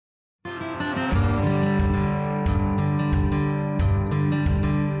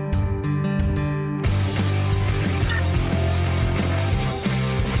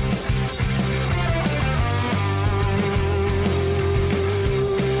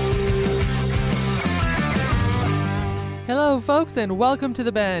folks, and welcome to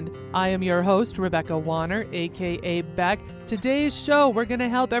The Bend. I am your host, Rebecca Warner, aka Beck. Today's show, we're going to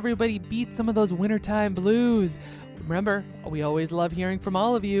help everybody beat some of those wintertime blues. Remember, we always love hearing from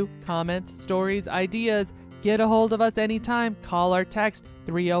all of you. Comments, stories, ideas. Get a hold of us anytime. Call or text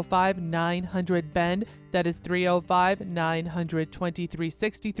 305-900-BEND. That is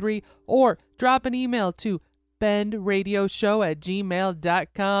 305-900-2363. Or drop an email to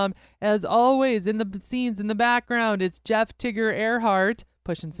bendradioshow@gmail.com. As always, in the scenes in the background, it's Jeff Tigger Earhart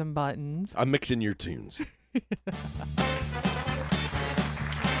pushing some buttons. I'm mixing your tunes.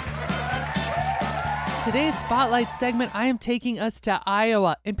 Today's Spotlight segment, I am taking us to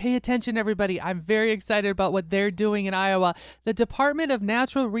Iowa. And pay attention, everybody. I'm very excited about what they're doing in Iowa. The Department of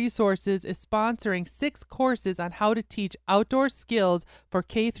Natural Resources is sponsoring 6 courses on how to teach outdoor skills for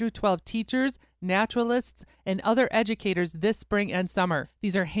K-12 teachers, naturalists, and other educators this spring and summer.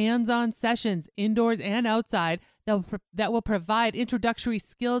 These are hands-on sessions, indoors and outside, that will provide introductory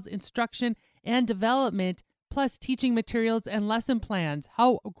skills, instruction, and development, plus teaching materials and lesson plans.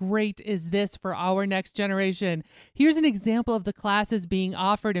 How great is this for our next generation? Here's an example of the classes being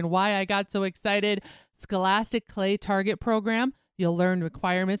offered and why I got so excited. Scholastic Clay Target Program. You'll learn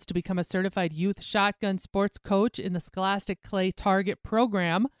requirements to become a certified youth shotgun sports coach in the Scholastic Clay Target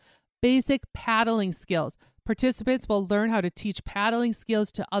Program. Basic paddling skills. Participants will learn how to teach paddling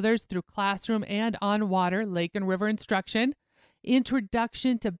skills to others through classroom and on-water, lake and river instruction.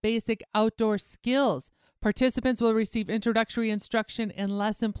 Introduction to basic outdoor skills. Participants will receive introductory instruction and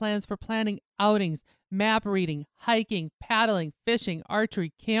lesson plans for planning outings, map reading, hiking, paddling, fishing,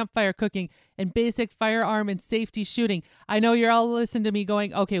 archery, campfire cooking, and basic firearm and safety shooting. I know you're all listening to me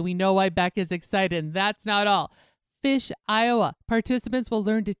going, okay, we know why Beck is excited. And that's not all. Fish Iowa. Participants will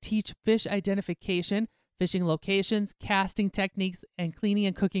learn to teach fish identification, fishing locations, casting techniques, and cleaning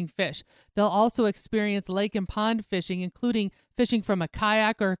and cooking fish. They'll also experience lake and pond fishing, including fishing from a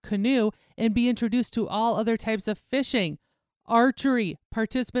kayak or canoe, and be introduced to all other types of fishing. Archery.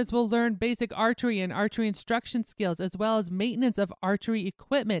 Participants will learn basic archery and archery instruction skills, as well as maintenance of archery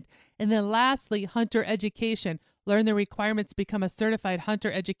equipment. And then lastly, hunter education. Learn the requirements to become a certified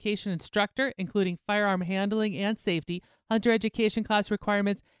hunter education instructor, including firearm handling and safety, hunter education class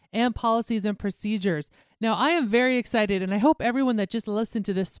requirements, and policies and procedures. Now, I am very excited, and I hope everyone that just listened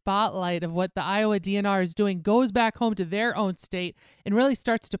to this spotlight of what the Iowa DNR is doing goes back home to their own state and really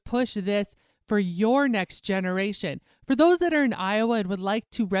starts to push this for your next generation. For those that are in Iowa and would like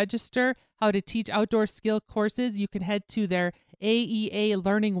to register how to teach outdoor skill courses, you can head to their AEA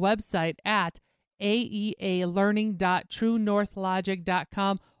Learning website at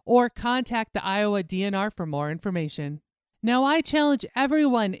aealearning.truenorthlogic.com or contact the Iowa DNR for more information. Now, I challenge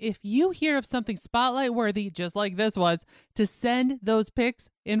everyone, if you hear of something spotlight worthy, just like this was, to send those pics,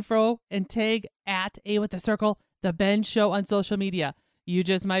 info, and tag at A with the circle, The Bend Show on social media. You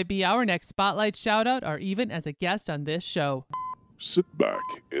just might be our next spotlight shout out or even as a guest on this show. Sit back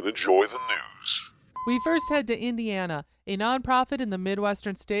and enjoy the news. We first head to Indiana. A nonprofit in the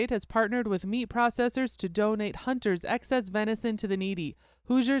Midwestern state has partnered with meat processors to donate hunters' excess venison to the needy.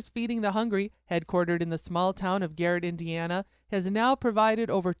 Hoosiers Feeding the Hungry, headquartered in the small town of Garrett, Indiana, has now provided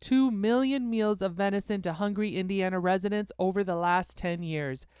over 2 million meals of venison to hungry Indiana residents over the last 10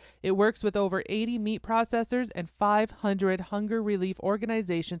 years. It works with over 80 meat processors and 500 hunger relief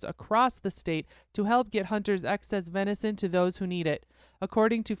organizations across the state to help get hunters' excess venison to those who need it.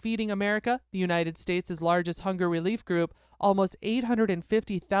 According to Feeding America, the United States' largest hunger relief group, almost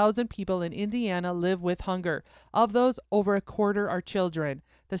 850,000 people in Indiana live with hunger. Of those, over a quarter are children.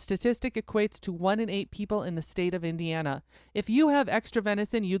 The statistic equates to 1 in 8 people in the state of Indiana. If you have extra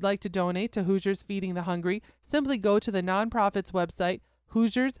venison you'd like to donate to Hoosiers Feeding the Hungry, simply go to the nonprofit's website,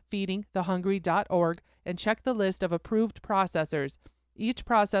 HoosiersFeedingTheHungry.org, and check the list of approved processors. Each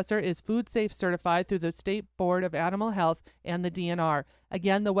processor is food safe certified through the State Board of Animal Health and the DNR.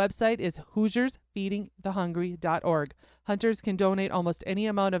 Again, the website is HoosiersFeedingTheHungry.org. Hunters can donate almost any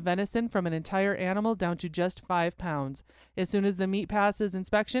amount of venison from an entire animal down to just 5 pounds. As soon as the meat passes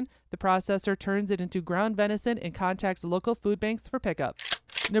inspection, the processor turns it into ground venison and contacts local food banks for pickup.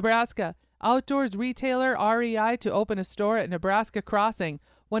 Nebraska. Outdoors retailer REI to open a store at Nebraska Crossing.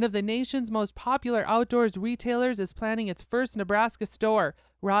 One of the nation's most popular outdoors retailers is planning its first Nebraska store.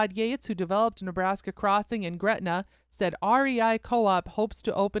 Rod Yates, who developed Nebraska Crossing in Gretna, said REI Co-op hopes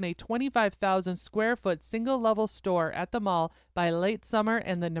to open a 25,000 square foot single-level store at the mall by late summer,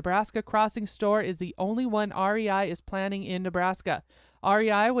 and the Nebraska Crossing store is the only one REI is planning in Nebraska.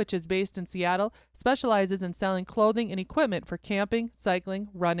 REI, which is based in Seattle, specializes in selling clothing and equipment for camping, cycling,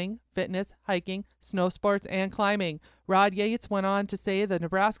 running, fitness, hiking, snow sports, and climbing. Rod Yates went on to say the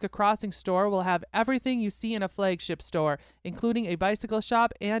Nebraska Crossing store will have everything you see in a flagship store, including a bicycle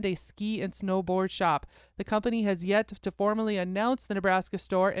shop and a ski and snowboard shop. The company has yet to formally announce the Nebraska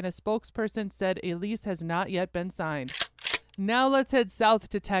store, and a spokesperson said a lease has not yet been signed. Now let's head south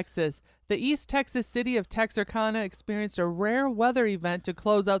to Texas. The East Texas city of Texarkana experienced a rare weather event to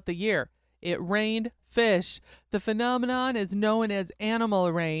close out the year. It rained fish. The phenomenon is known as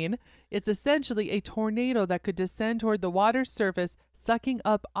animal rain. It's essentially a tornado that could descend toward the water's surface, sucking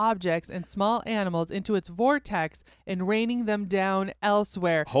up objects and small animals into its vortex and raining them down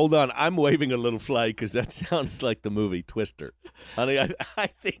elsewhere. Hold on, I'm waving a little flag because that sounds like the movie Twister. Honey, I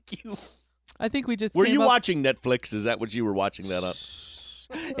think we just Were you watching Netflix? Is that what you were watching that on?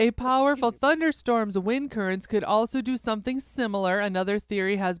 A powerful thunderstorm's wind currents could also do something similar. Another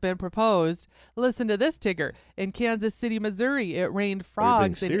theory has been proposed. Listen to this, Tigger. In Kansas City, Missouri, it rained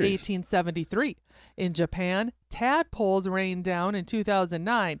frogs in 1873. In Japan, tadpoles rained down in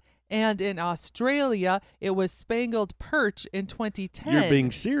 2009. And in Australia, it was spangled perch in 2010. You're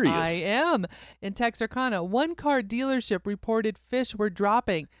being serious. I am. In Texarkana, one car dealership reported fish were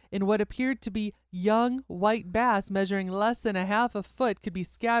dropping, and what appeared to be young white bass measuring less than a half a foot could be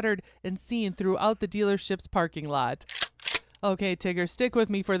scattered and seen throughout the dealership's parking lot. Okay, Tigger, stick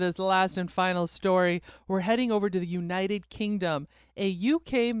with me for this last and final story. We're heading over to the United Kingdom. A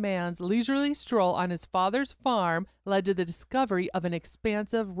UK man's leisurely stroll on his father's farm led to the discovery of an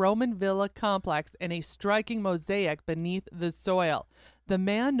expansive Roman villa complex and a striking mosaic beneath the soil. The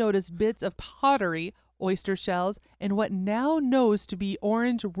man noticed bits of pottery, oyster shells, and what now knows to be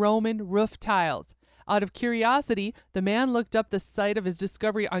orange Roman roof tiles. Out of curiosity, the man looked up the site of his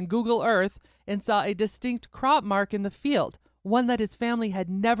discovery on Google Earth and saw a distinct crop mark in the field, one that his family had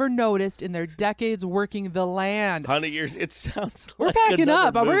never noticed in their decades working the land. 100 years, it sounds like We're packing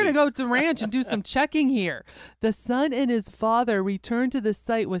up. movie. We're going to go to the ranch and do some checking here. The son and his father returned to the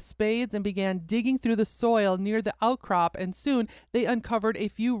site with spades and began digging through the soil near the outcrop, and soon they uncovered a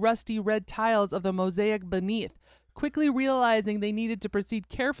few rusty red tiles of the mosaic beneath. Quickly realizing they needed to proceed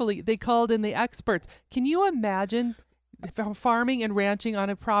carefully, they called in the experts. Can you imagine farming and ranching on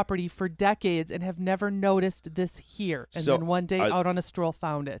a property for decades and have never noticed this here, and then one day out on a stroll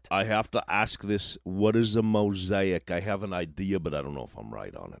found it? I have to ask this. What is a mosaic? I have an idea, but I don't know if I'm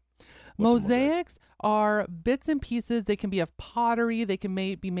right on it. Mosaics are bits and pieces. They can be of pottery. They can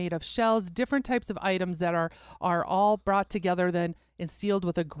be made of shells, different types of items that are all brought together then and sealed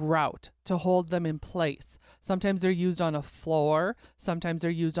with a grout to hold them in place. Sometimes they're used on a floor. Sometimes they're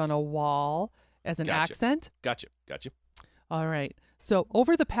used on a wall as an accent. Gotcha. All right. So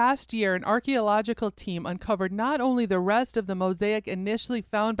over the past year, an archaeological team uncovered not only the rest of the mosaic initially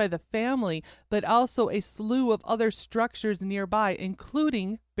found by the family, but also a slew of other structures nearby,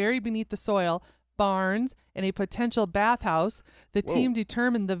 including, buried beneath the soil, barns and a potential bathhouse. The team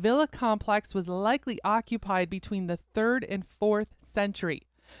determined the villa complex was likely occupied between the 3rd and 4th century.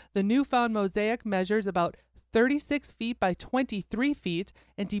 The newfound mosaic measures about 36 feet by 23 feet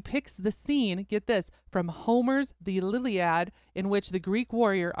and depicts the scene, get this, from Homer's The Iliad, in which the Greek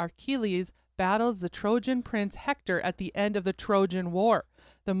warrior Achilles battles the Trojan prince Hector at the end of the Trojan War.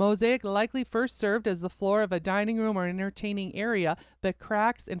 The mosaic likely first served as the floor of a dining room or entertaining area, but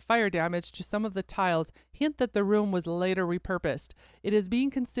cracks and fire damage to some of the tiles hint that the room was later repurposed. It is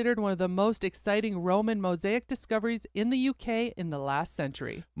being considered one of the most exciting Roman mosaic discoveries in the UK in the last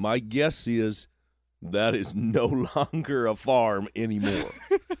century. My guess is that is no longer a farm anymore.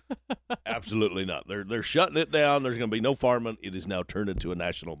 Absolutely not. They're shutting it down. There's going to be no farming. It is now turned into a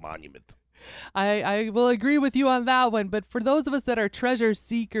national monument. I will agree with you on that one, but for those of us that are treasure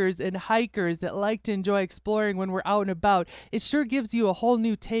seekers and hikers that like to enjoy exploring when we're out and about, it sure gives you a whole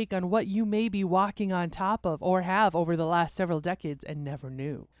new take on what you may be walking on top of or have over the last several decades and never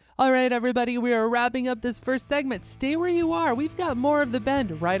knew. All right, everybody, we are wrapping up this first segment. Stay where you are. We've got more of The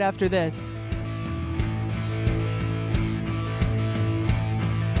Bend right after this.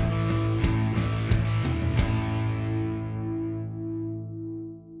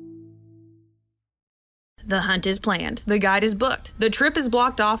 The hunt is planned. The guide is booked. The trip is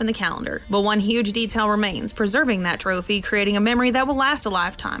blocked off in the calendar. But one huge detail remains, preserving that trophy, creating a memory that will last a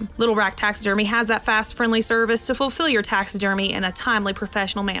lifetime. Little Rack Taxidermy has that fast, friendly service to fulfill your taxidermy in a timely,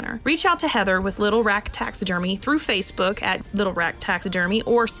 professional manner. Reach out to Heather with Little Rack Taxidermy through Facebook at Little Rack Taxidermy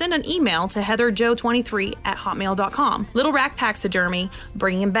or send an email to heatherjoe23@hotmail.com. Little Rack Taxidermy,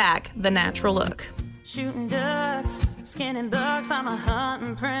 bringing back the natural look. Shooting ducks, skinning bucks, I'm a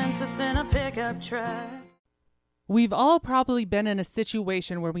hunting princess in a pickup truck. We've all probably been in a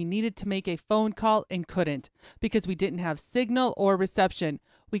situation where we needed to make a phone call and couldn't because we didn't have signal or reception.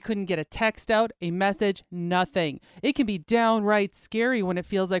 We couldn't get a text out, a message, nothing. It can be downright scary when it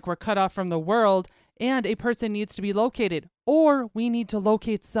feels like we're cut off from the world and a person needs to be located, or we need to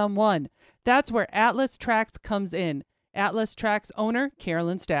locate someone. That's where Atlas Tracks comes in. Atlas Tracks owner,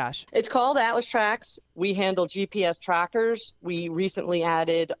 Carolyn Stash. It's called Atlas Tracks. We handle GPS trackers. We recently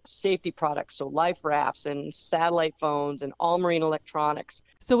added safety products, so life rafts and satellite phones and all marine electronics.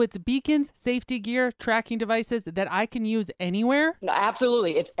 So it's beacons, safety gear, tracking devices that I can use anywhere? No,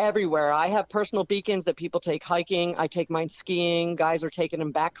 absolutely. It's everywhere. I have personal beacons that people take hiking. I take mine skiing. Guys are taking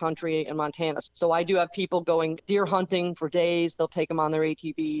them backcountry in Montana. So I do have people going deer hunting for days. They'll take them on their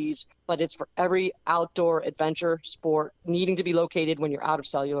ATVs. But it's for every outdoor adventure sport needing to be located when you're out of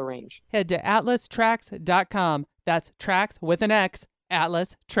cellular range. Head to atlastracks.com. That's tracks with an X.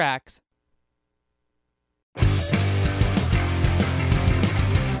 Atlas Tracks.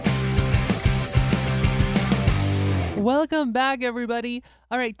 Welcome back, everybody.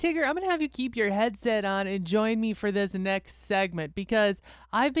 All right, Tigger, I'm going to have you keep your headset on and join me for this next segment because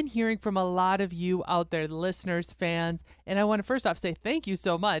I've been hearing from a lot of you out there, listeners, fans, and I want to first off say thank you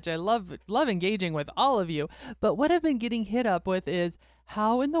so much. I love engaging with all of you. But what I've been getting hit up with is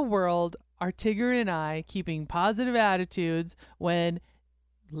how in the world are Tigger and I keeping positive attitudes when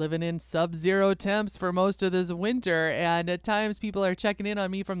living in sub-zero temps for most of this winter, and at times people are checking in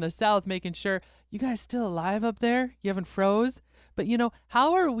on me from the south, making sure, you guys still alive up there? You haven't froze? But,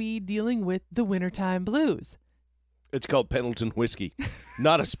 how are we dealing with the wintertime blues? It's called Pendleton Whiskey.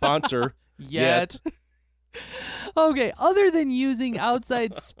 Not a sponsor yet. Okay, other than using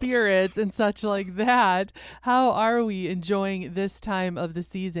outside spirits and such like that, how are we enjoying this time of the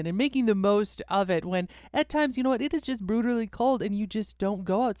season and making the most of it when at times, it is just brutally cold and you just don't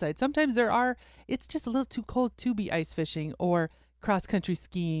go outside. Sometimes it's just a little too cold to be ice fishing or cross-country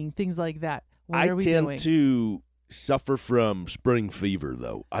skiing, things like that. What are we doing? I tend to suffer from spring fever,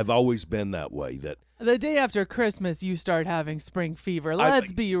 though. I've always been that way. That the day after Christmas, you start having spring fever.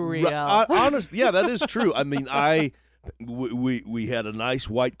 Let's be real. Honest, yeah, that is true. I mean, we had a nice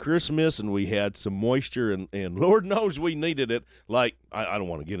white Christmas, and we had some moisture, and Lord knows we needed it. Like, I don't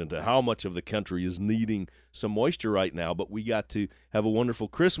want to get into how much of the country is needing some moisture right now, but we got to have a wonderful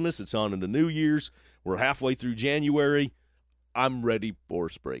Christmas. It's on into New Year's. We're halfway through January. I'm ready for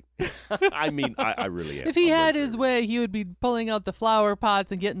spring. I mean, I really am. If he had his way, he would be pulling out the flower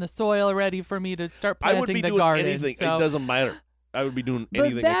pots and getting the soil ready for me to start planting the garden. I would be doing anything. So. It doesn't matter. I would be doing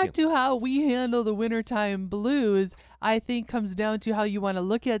anything. But back to how we handle the wintertime blues, I think comes down to how you want to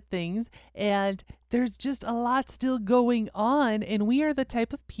look at things. And there's just a lot still going on. And we are the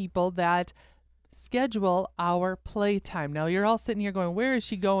type of people that schedule our playtime. Now, you're all sitting here going, where is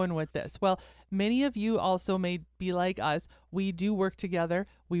she going with this? Well, many of you also may be like us. We do work together.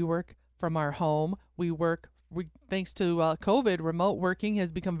 We work from our home. Thanks to COVID, remote working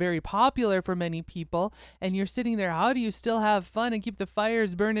has become very popular for many people. And you're sitting there, how do you still have fun and keep the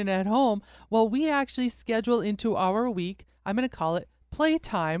fires burning at home? Well, we actually schedule into our week, I'm going to call it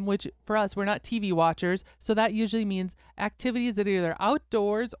playtime, which for us, we're not TV watchers. So that usually means activities that are either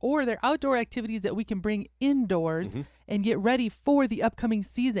outdoors or they're outdoor activities that we can bring indoors and get ready for the upcoming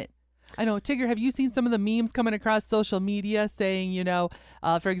season. I know, Tigger, have you seen some of the memes coming across social media saying,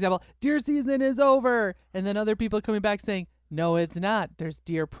 for example, deer season is over, and then other people coming back saying, no, it's not. There's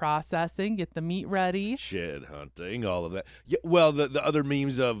deer processing, get the meat ready. Shed hunting, all of that. Yeah, well, the other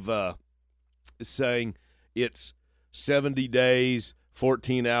memes of saying it's 70 days,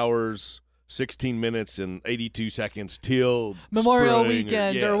 14 hours, 16 minutes, and 82 seconds till Memorial spring,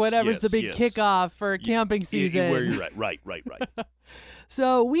 weekend or whatever's the big kickoff for camping season. Where you're at. Right.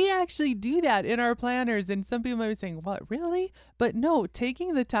 So we actually do that in our planners, and some people might be saying, what, really? But no,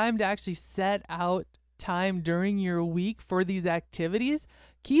 taking the time to actually set out time during your week for these activities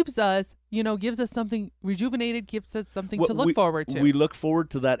keeps us, gives us something rejuvenated, gives us something to look forward to. We look forward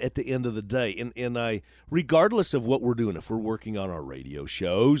to that at the end of the day. And regardless of what we're doing, if we're working on our radio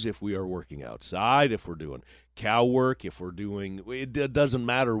shows, if we are working outside, if we're doing cow work, it doesn't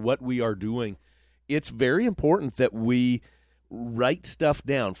matter what we are doing. It's very important that we write stuff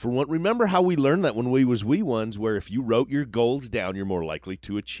down. Remember how we learned that when we was wee ones, where if you wrote your goals down, you're more likely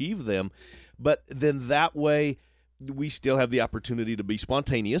to achieve them. But then that way, we still have the opportunity to be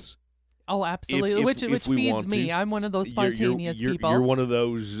spontaneous. Oh, absolutely, which feeds me. I'm one of those spontaneous people. You're one of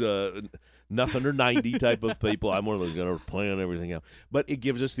those nothing or 90 type of people. I'm one of those going to plan everything out. But it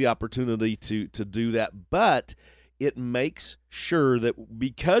gives us the opportunity to do that. But it makes sure that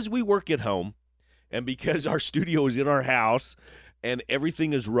because we work at home and because our studio is in our house and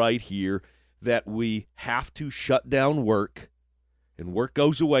everything is right here, that we have to shut down work, and work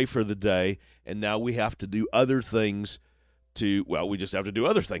goes away for the day, and now we have to do other things we just have to do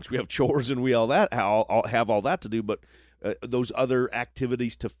other things. We have chores and we have all that to do, but those other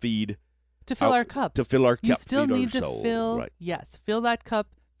activities to feed. To fill our cup. To fill our cup, you still feed need our to soul. fill, Right. yes, fill that cup,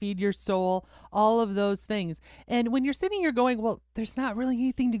 feed your soul, all of those things. And when you're sitting here going, well, there's not really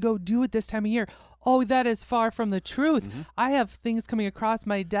anything to go do at this time of year. Oh, that is far from the truth. Mm-hmm. I have things coming across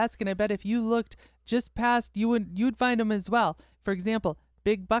my desk, and I bet if you looked just past, you'd find them as well. For example,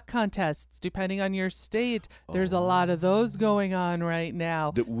 big buck contests, depending on your state. There's a lot of those going on right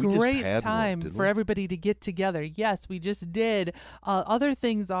now. We just Great had one, time didn't for we? everybody to get together. Yes, we just did. Other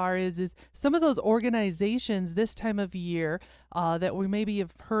things is some of those organizations this time of year that we maybe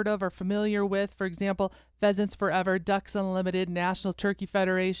have heard of or familiar with. For example, Pheasants Forever, Ducks Unlimited, National Turkey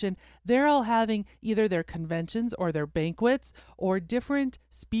Federation. They're all having either their conventions or their banquets or different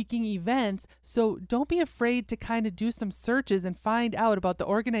speaking events. So don't be afraid to kind of do some searches and find out about the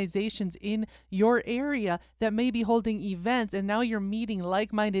organizations in your area that may be holding events. And now you're meeting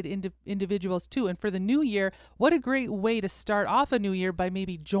like-minded individuals too. And for the new year, what a great way to start off a new year by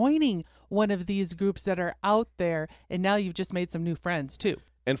maybe joining one of these groups that are out there. And now you've just made some new friends too.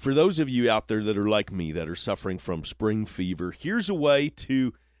 And for those of you out there that are like me, that are suffering from spring fever, here's a way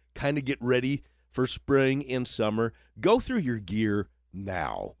to kind of get ready for spring and summer. Go through your gear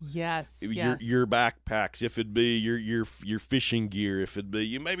now. Yes, Your backpacks, if it be your fishing gear, if it be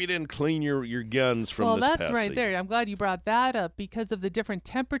you maybe didn't clean your guns from this that's past right season. there. I'm glad you brought that up because of the different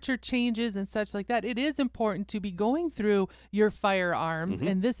temperature changes and such like that. It is important to be going through your firearms,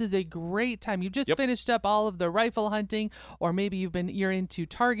 and this is a great time. You've just finished up all of the rifle hunting, or maybe you're into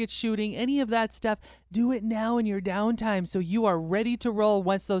target shooting, any of that stuff. Do it now in your downtime so you are ready to roll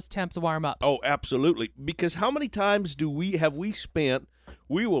once those temps warm up. Oh, absolutely. Because how many times have we spent?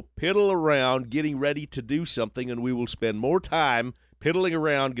 We will piddle around getting ready to do something, and we will spend more time piddling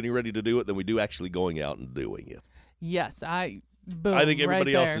around getting ready to do it than we do actually going out and doing it. Yes, I think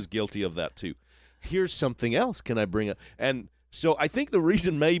everybody else is guilty of that too. Here's something else. Can I bring up? And so I think the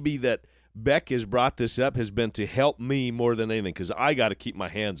reason maybe that Beck has brought this up has been to help me more than anything, because I got to keep my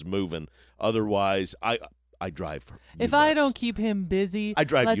hands moving. Otherwise, I drive. If I don't keep him busy, I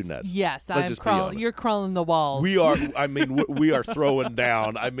drive you nuts. Yes, Let's I'm just be crawling. honest. You're crawling the walls. We are. I mean, we are throwing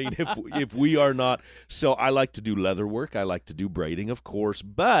down. I mean, if we are not. So I like to do leather work. I like to do braiding, of course.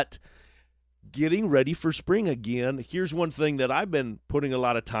 But getting ready for spring again. Here's one thing that I've been putting a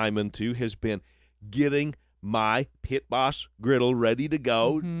lot of time into has been getting my Pit Boss griddle ready to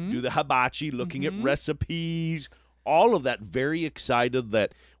go. Do the hibachi, looking at recipes, all of that. Very excited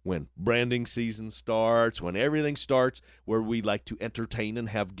that when branding season starts, when everything starts, where we like to entertain and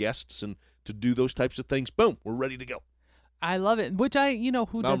have guests and to do those types of things, boom, we're ready to go. I love it, which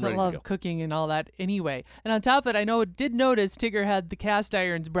who doesn't ready to love go. cooking and all that anyway. And on top of it, I did notice Tigger had the cast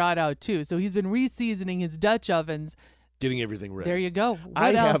irons brought out too. So he's been re-seasoning his Dutch ovens. Getting everything ready. There you go. What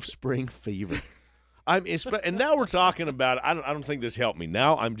I else? have spring fever. And now we're talking about it. I don't think this helped me.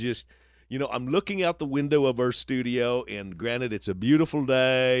 Now I'm just, I'm looking out the window of our studio, and granted, it's a beautiful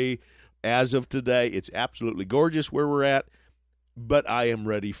day. As of today, it's absolutely gorgeous where we're at, but I am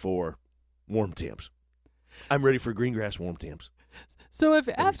ready for warm temps. I'm ready for green grass warm temps. So if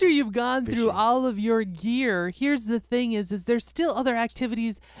after you've gone through Fishing. all of your gear, here's the thing is there's still other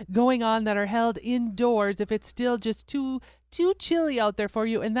activities going on that are held indoors if it's still just too chilly out there for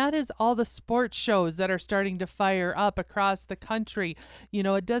you, and that is all the sports shows that are starting to fire up across the country.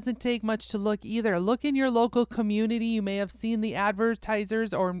 It doesn't take much to look either. Look in your local community. You may have seen the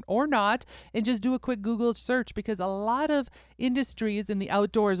advertisers or not, and just do a quick Google search, because a lot of industries in the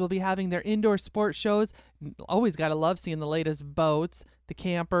outdoors will be having their indoor sports shows. Always got to love seeing the latest boats, the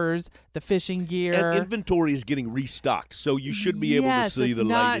campers, the fishing gear. And inventory is getting restocked, so you should be able to see the latest and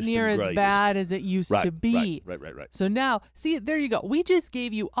greatest. It's not near as bad as it used to be. Right. So now, see, there you go. We just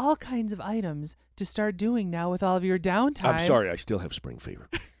gave you all kinds of items to start doing now with all of your downtime. I'm sorry, I still have spring fever.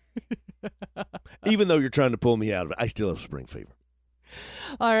 Even though you're trying to pull me out of it, I still have spring fever.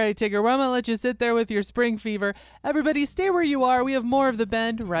 All right, Tigger, well, I'm going to let you sit there with your spring fever. Everybody, stay where you are. We have more of The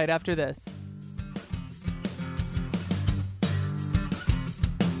Bend right after this.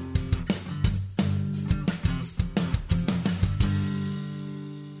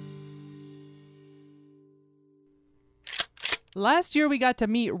 Last year, we got to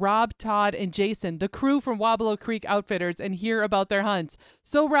meet Rob, Todd, and Jason, the crew from Wabalo Creek Outfitters, and hear about their hunts.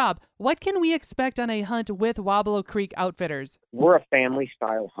 So, Rob, what can we expect on a hunt with Wabalo Creek Outfitters? We're a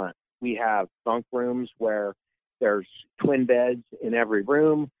family-style hunt. We have bunk rooms where there's twin beds in every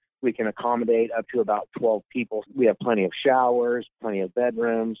room. We can accommodate up to about 12 people. We have plenty of showers, plenty of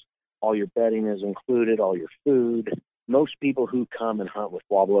bedrooms. All your bedding is included, all your food. Most people who come and hunt with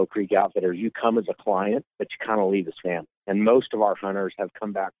Wabalo Creek Outfitters, you come as a client, but you kind of leave as family. And most of our hunters have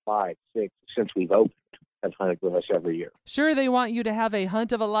come back 5, 6 since we've opened, have hunted with us every year. Sure, they want you to have a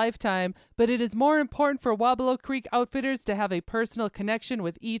hunt of a lifetime, but it is more important for Wabalo Creek Outfitters to have a personal connection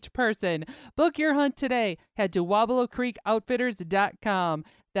with each person. Book your hunt today. Head to WabalowCreekOutfitters.com.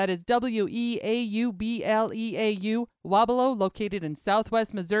 That is WeaubleAU, Wabalo, located in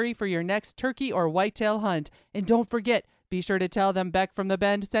southwest Missouri, for your next turkey or whitetail hunt. And don't forget, be sure to tell them Beck from the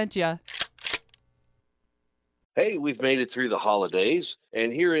Bend sent you. Hey, we've made it through the holidays,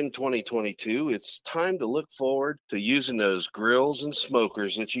 and here in 2022, it's time to look forward to using those grills and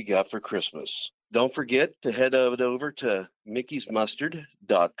smokers that you got for Christmas. Don't forget to head over to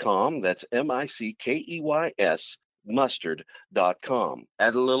mickey'smustard.com. That's MICKEYS mustard.com.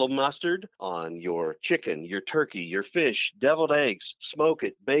 Add a little mustard on your chicken, your turkey, your fish, deviled eggs, smoke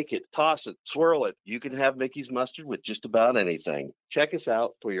it, bake it, toss it, swirl it. You can have Mickey's mustard with just about anything. Check us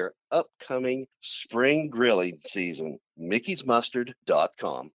out for your upcoming spring grilling season.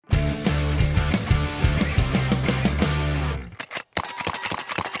 mickey'smustard.com.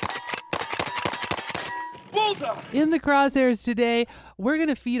 In the crosshairs today, we're going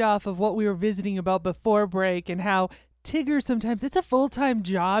to feed off of what we were visiting about before break and how Tigger sometimes, it's a full-time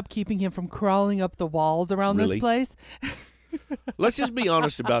job keeping him from crawling up the walls around this place. Let's just be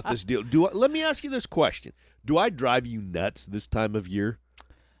honest about this deal. Let me ask you this question. Do I drive you nuts this time of year?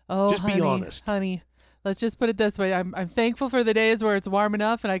 Oh, just honey, be honest. Honey, let's just put it this way. I'm thankful for the days where it's warm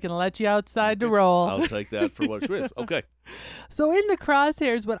enough and I can let you outside to roll. I'll take that for what it's worth. Okay. So in the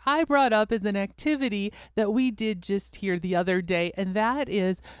crosshairs, what I brought up is an activity that we did just here the other day, and that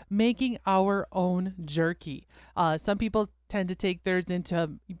is making our own jerky. Some people tend to take theirs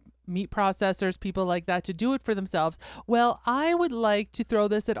into meat processors, people like that, to do it for themselves. Well, I would like to throw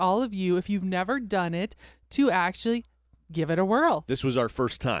this at all of you, if you've never done it, to actually give it a whirl. This was our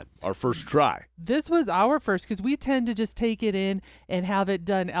first time, our first try. This was our first, because we tend to just take it in and have it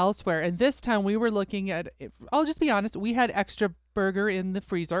done elsewhere. And this time we were looking at, I'll just be honest, we had extra burger in the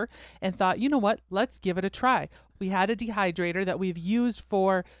freezer and thought, you know what, let's give it a try. We had a dehydrator that we've used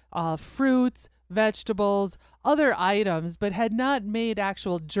for fruits, vegetables, other items, but had not made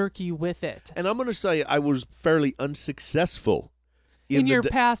actual jerky with it. And I'm going to say I was fairly unsuccessful in your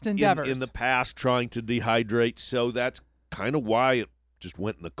past endeavors. In the past, trying to dehydrate, so that's kind of why it just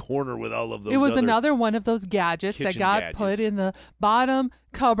went in the corner with all of those. It was another one of those gadgets that got put in the bottom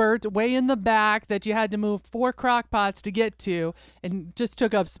cupboard way in the back that you had to move 4 crock pots to get to and just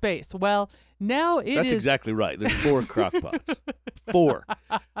took up space. Well, now it is... That's exactly right. There's 4 crock pots. 4.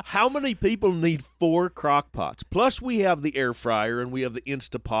 How many people need 4 crock pots? Plus we have the air fryer and we have the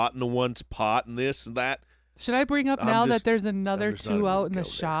Instapot and the Once Pot and this and that. Should I bring up now that there's another 2 out in the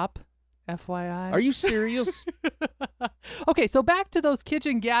shop? FYI. Are you serious? Okay, so back to those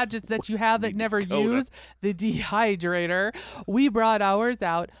kitchen gadgets that you have that never use the dehydrator. We brought ours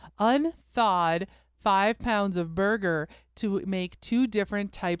out, unthawed 5 pounds of burger to make 2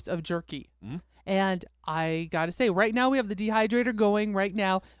 different types of jerky. And I got to say, right now we have the dehydrator going right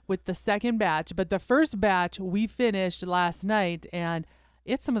now with the second batch. But the first batch we finished last night, and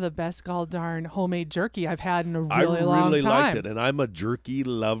it's some of the best gall darn homemade jerky I've had in a really long time. I really liked it, and I'm a jerky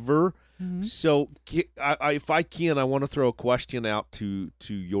lover. So if I can, I want to throw a question out to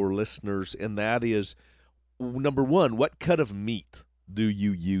your listeners, and that is, number one, what cut of meat do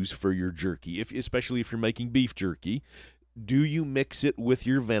you use for your jerky, especially if you're making beef jerky? Do you mix it with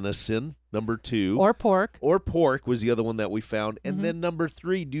your venison, number 2? Or pork. Or pork was the other one that we found. And then number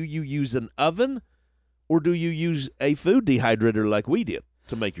 3, do you use an oven or do you use a food dehydrator like we did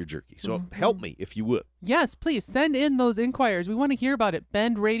to make your jerky? So help me if you would. Yes, please send in those inquiries. We want to hear about it.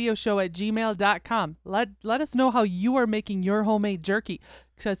 bendradioshow@gmail.com. Let us know how you are making your homemade jerky.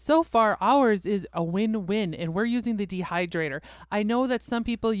 Because so far, ours is a win-win, and we're using the dehydrator. I know that some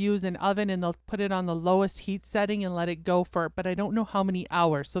people use an oven, and they'll put it on the lowest heat setting and let it go but I don't know how many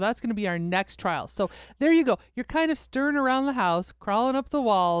hours. So that's going to be our next trial. So there you go. You're kind of stirring around the house, crawling up the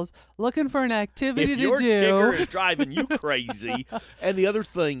walls, looking for an activity to do. If your Tigger is driving you crazy. And the other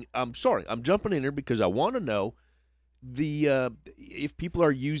thing, I'm sorry, I'm jumping in here because I want to know if people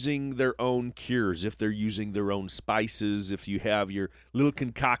are using their own cures, if they're using their own spices, if you have your little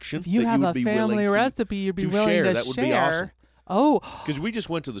concoction, if you have a family recipe, you'd be willing to share. That would be awesome. Oh, because we just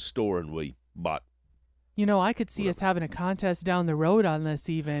went to the store and we bought. You know, I could see us having a contest down the road on this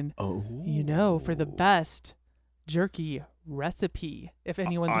even. Oh, you know, for the best jerky recipe, if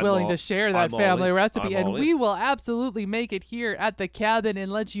anyone's willing to share that family recipe. And we will absolutely make it here at the cabin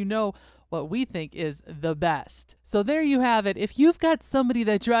and let you know what we think is the best. So there you have it. If you've got somebody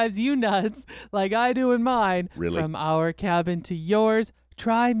that drives you nuts, like I do in mine, Really? from our cabin to yours,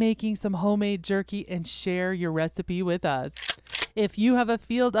 try making some homemade jerky and share your recipe with us. If you have a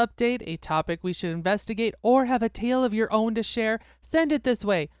field update, a topic we should investigate, or have a tale of your own to share, send it this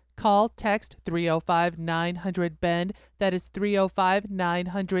way. Call, text 305-900-BEND, that is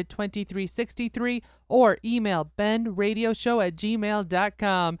 305-900-2363, or email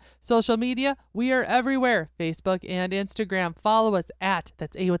bendradioshow@gmail.com. Social media, we are everywhere, Facebook and Instagram. Follow us at,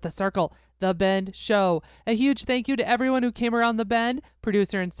 that's A with the circle, The Bend Show. A huge thank you to everyone who came around the bend,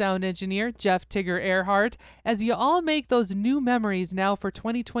 producer and sound engineer Jeff Tigger Earhart. As you all make those new memories now for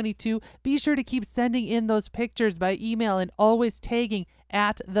 2022, be sure to keep sending in those pictures by email and always tagging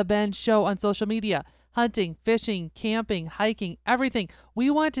at The Bend Show on social media. Hunting, fishing, camping, hiking, everything. We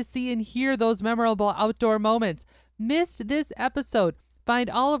want to see and hear those memorable outdoor moments. Missed this episode? Find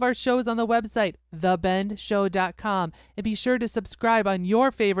all of our shows on the website, thebendshow.com, and be sure to subscribe on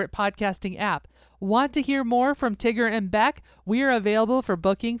your favorite podcasting app. Want to hear more from Tigger and Beck? We are available for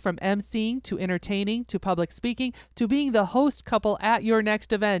booking, from emceeing to entertaining to public speaking to being the host couple at your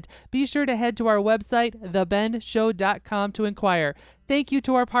next event. Be sure to head to our website, thebendshow.com, to inquire. Thank you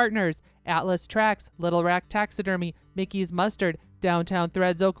to our partners, Atlas Tracks, Little Rack Taxidermy, Mickey's Mustard, Downtown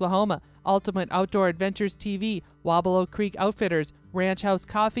Threads, Oklahoma, Ultimate Outdoor Adventures TV, Wabalo Creek Outfitters, Ranch House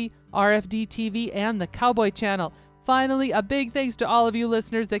Coffee, RFD TV, and the Cowboy Channel. Finally, a big thanks to all of you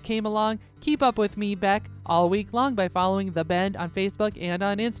listeners that came along. Keep up with me, Beck, all week long by following The Bend on Facebook and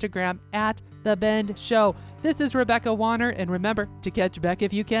on Instagram at The Bend Show. This is Rebecca Warner, and remember to catch Beck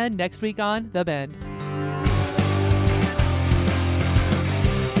if you can next week on The Bend.